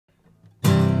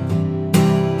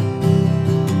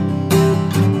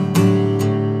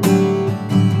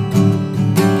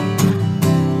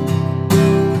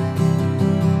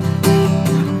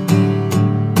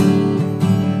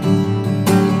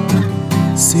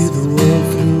See the world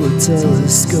through a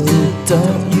telescope.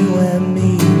 Don't you and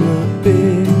me look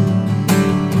big?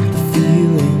 The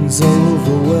feeling's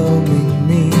overwhelming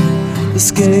me, the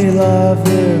scale of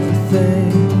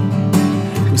everything.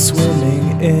 We're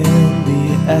swimming in the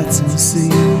atom sea,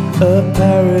 a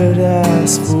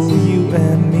paradise for you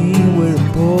and me. We're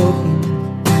important,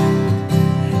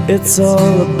 it's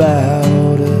all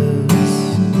about us.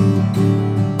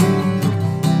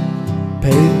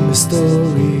 Paint me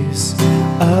stories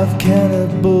of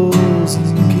cannibals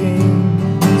and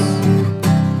kings,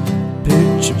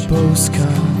 picture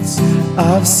postcards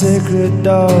of sacred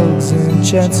dogs and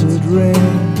enchanted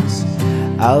rings.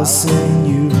 I'll sing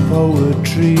you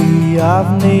poetry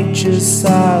of nature's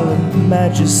silent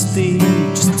majesty.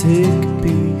 Just take a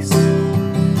piece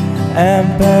and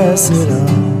pass it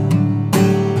on.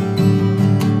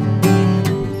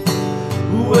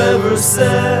 Whoever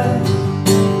said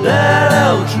that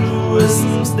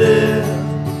altruism's dead,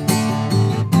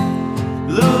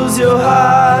 lose your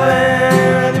heart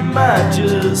and you might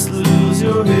just lose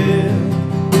your head.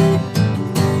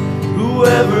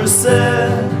 Whoever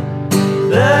said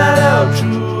that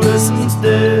altruism's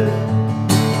dead,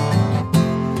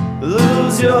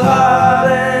 lose your heart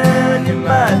and you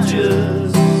might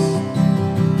just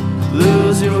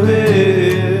lose your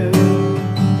head.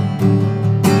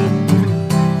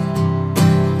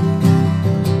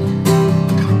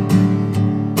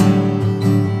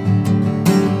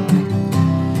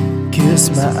 Kiss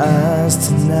my eyes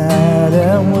tonight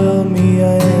and will me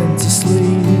into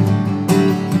sleep.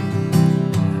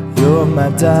 You're my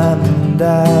diamond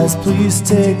eyes, please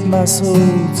take my soul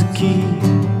to keep.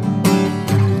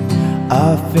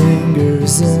 Our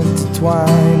fingers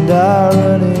intertwined are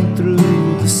running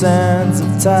through the sands of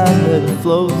time that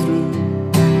flow through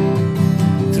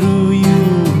you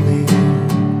and me.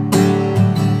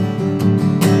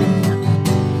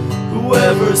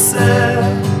 Whoever said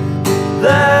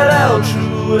that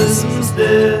altruism's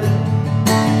dead,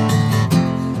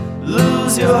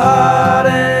 lose your heart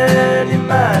and you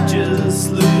might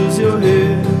just lose your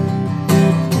head.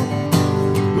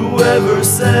 Whoever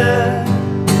said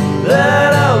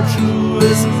that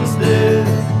altruism's dead,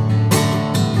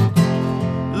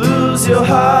 lose your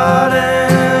heart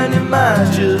and you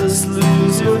might just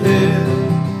lose your head.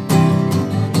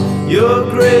 Your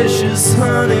gracious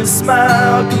honey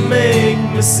smile can make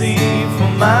me see for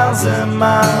miles and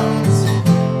miles.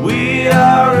 We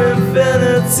are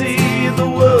infinity, the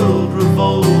world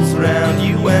revolves round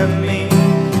you and me.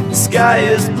 The sky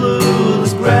is blue,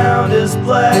 the ground is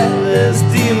black, there's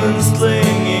demons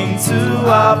clinging to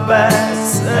our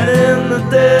backs. And in the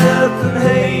death and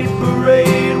hate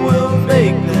parade, we'll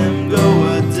make them go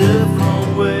a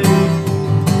different way.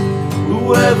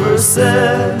 Whoever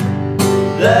said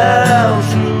that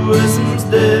altruism's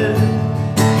dead,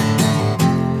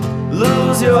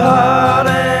 lose your heart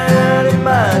and you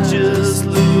might just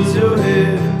lose your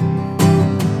head.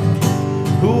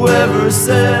 Whoever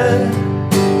said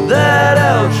that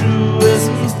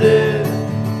altruism's dead,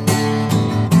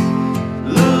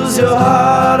 lose your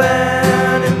heart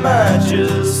and you might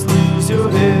just lose your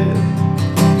head.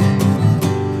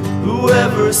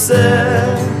 Whoever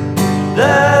said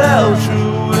that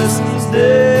altruism's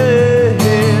dead,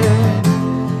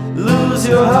 lose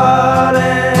your heart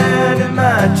and you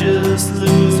might just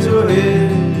lose your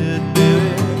head,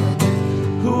 baby.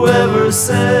 Whoever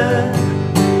said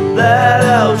that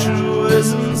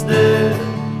altruism's dead,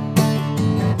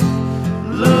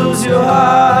 lose your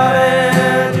heart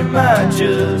and you might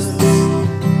just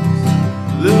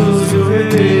lose your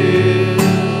head.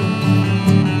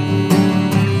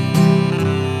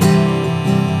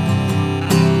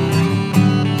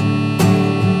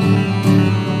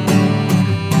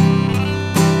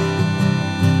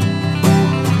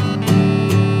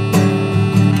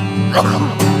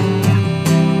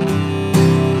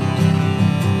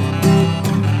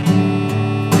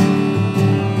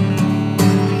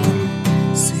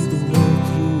 See the world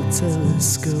through a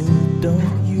telescope,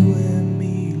 don't you and